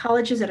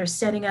 colleges that are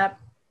setting up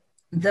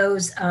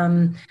those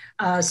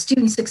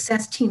student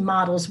success team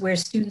models where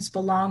students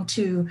belong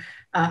to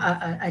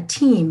a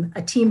team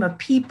of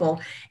people.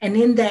 And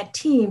in that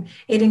team,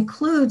 it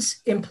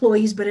includes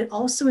employees, but it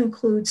also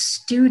includes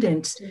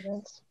students,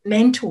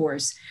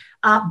 mentors.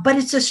 But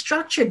it's a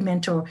structured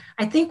mentor.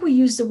 I think we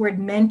use the word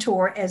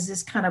mentor as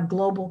this kind of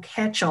global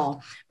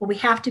catch-all, but we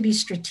have to be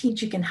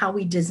strategic in how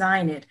we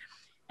design it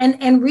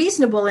and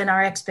reasonable in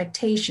our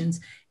expectations.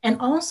 And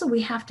also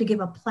we have to give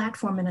a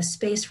platform and a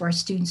space for our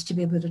students to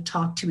be able to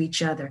talk to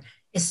each other,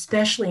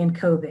 especially in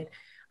COVID.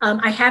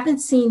 I haven't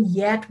seen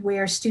yet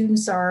where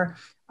students are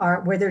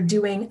where they're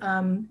doing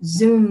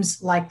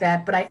Zooms like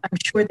that, but I'm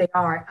sure they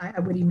are. I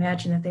would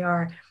imagine that they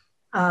are.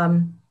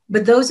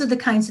 But those are the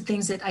kinds of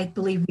things that I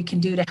believe we can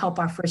do to help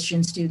our first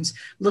gen students,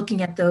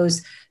 looking at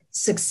those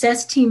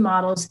success team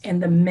models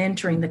and the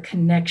mentoring, the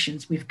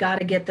connections. We've got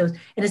to get those,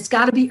 and it's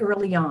got to be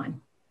early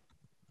on.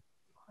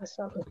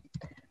 Awesome.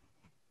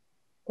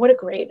 What a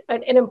great,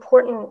 an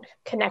important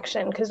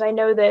connection, because I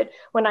know that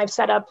when I've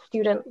set up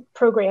student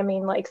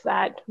programming like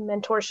that,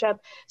 mentorship,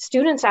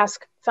 students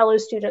ask fellow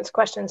students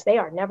questions they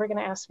are never going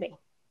to ask me.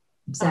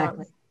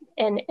 Exactly.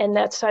 And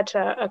that's such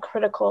a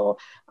critical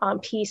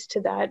piece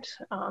to that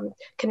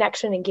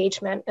connection,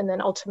 engagement, and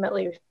then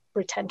ultimately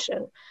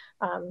retention.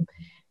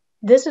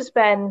 This has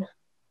been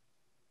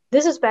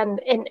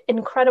an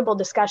incredible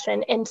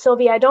discussion. And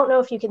Sylvia, I don't know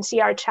if you can see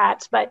our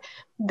chats, but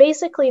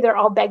basically they're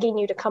all begging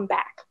you to come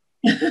back.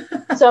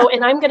 So,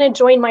 and I'm going to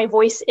join my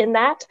voice in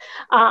that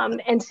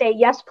and say,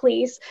 yes,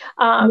 please.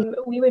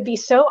 We would be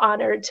so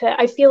honored to,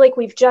 I feel like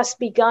we've just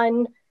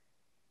begun.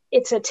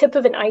 It's a tip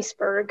of an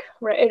iceberg,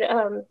 right?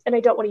 And I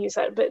don't want to use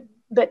that, but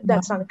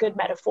that's not a good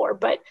metaphor,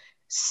 but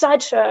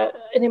such an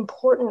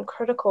important,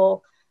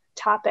 critical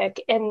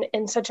topic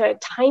and such a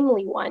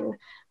timely one.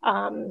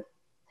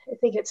 I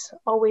think it's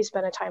always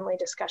been a timely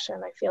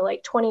discussion. I feel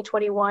like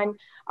 2021,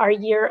 our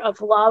year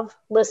of love,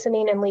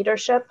 listening, and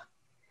leadership.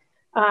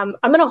 I'm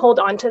going to hold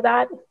on to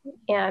that,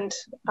 and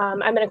I'm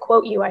going to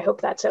quote you. I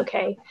hope that's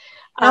okay.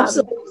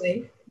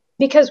 Absolutely.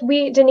 Because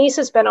Denise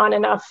has been on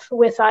enough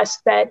with us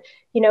that,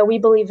 we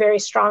believe very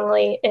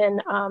strongly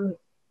in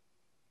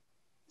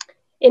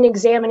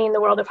examining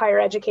the world of higher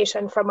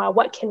education from a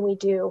what can we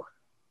do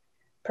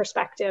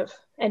perspective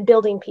and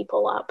building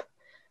people up.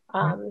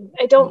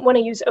 I don't want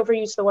to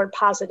overuse the word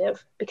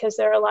positive, because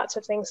there are lots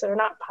of things that are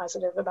not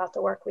positive about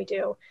the work we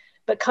do,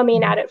 but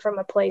coming at it from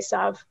a place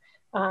of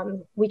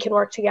we can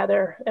work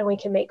together and we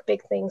can make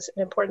big things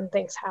and important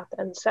things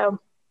happen. So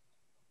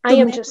I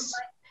am just,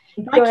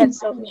 go ahead,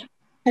 Sylvia.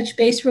 Touch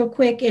base real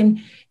quick. And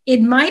it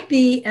might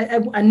be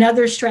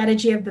another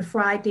strategy of the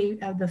Friday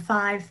of the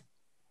 5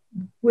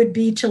 would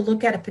be to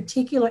look at a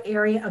particular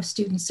area of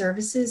student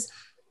services,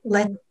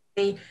 let's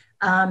say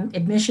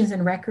admissions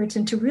and records,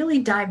 and to really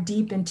dive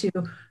deep into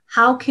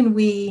how can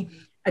we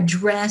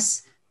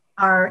address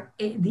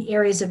the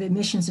areas of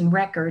admissions and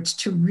records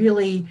to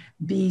really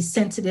be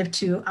sensitive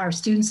to our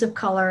students of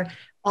color,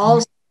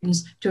 all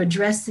students, to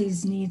address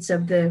these needs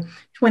of the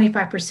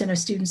 25% of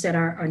students that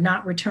are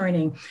not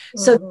returning.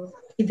 So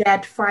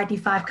that Friday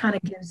 5 kind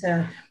of gives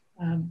a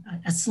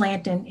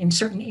slant in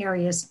certain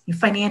areas.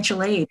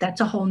 Financial aid, that's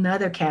a whole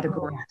nother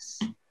category.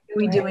 What are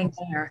we doing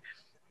there?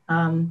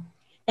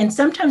 And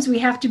sometimes we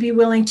have to be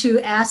willing to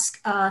ask,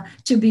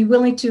 to be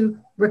willing to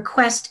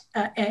request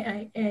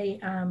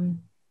a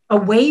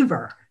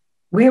waiver.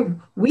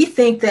 We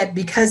think that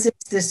because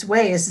it's this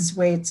way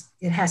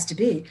it has to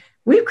be.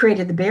 We've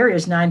created the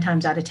barriers 9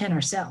 times out of 10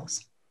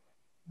 ourselves.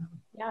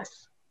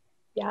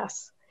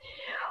 Yes.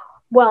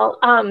 Well,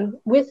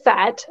 with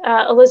that,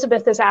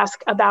 Elizabeth has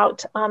asked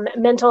about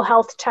mental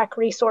health tech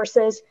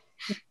resources.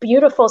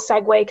 Beautiful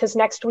segue, because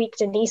next week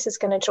Denise is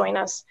going to join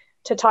us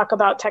to talk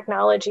about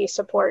technology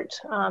support.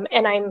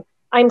 And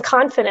I'm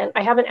confident,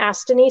 I haven't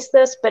asked Denise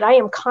this, but I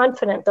am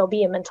confident there'll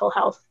be a mental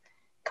health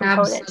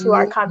component to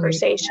our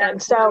conversation.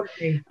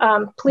 Absolutely.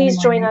 So please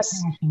join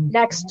us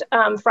next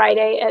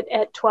Friday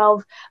at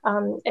 12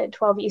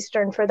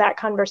 Eastern for that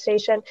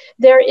conversation.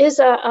 There is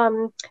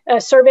a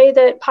survey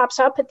that pops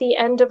up at the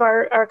end of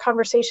our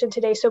conversation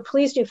today. So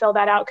please do fill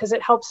that out, because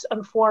it helps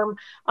inform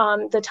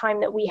the time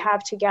that we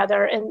have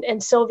together.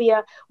 And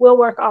Sylvia will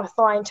work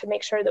offline to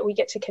make sure that we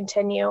get to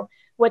continue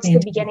what's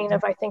the beginning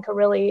of, I think, a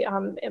really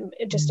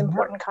just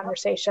important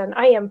conversation.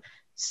 I am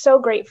so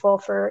grateful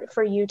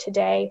for you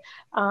today.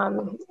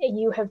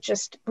 You have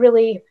just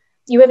really,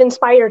 you have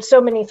inspired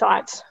so many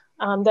thoughts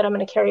that I'm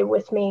going to carry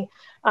with me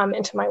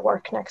into my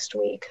work next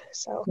week.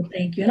 So well,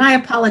 thank you. And I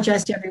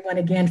apologize to everyone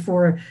again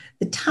for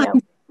the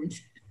time.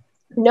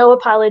 No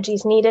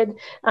apologies needed.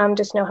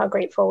 Just know how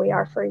grateful we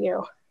are for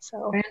you.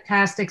 So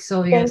fantastic,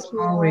 Sylvia. As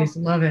always,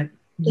 love it.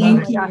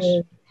 Thank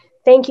you.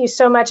 Thank you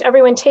so much.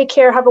 Everyone, take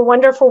care. Have a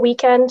wonderful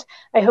weekend.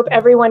 I hope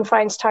everyone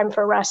finds time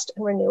for rest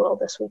and renewal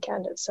this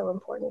weekend. It's so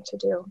important to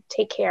do.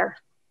 Take care.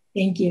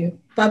 Thank you.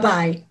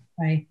 Bye-bye.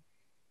 Bye.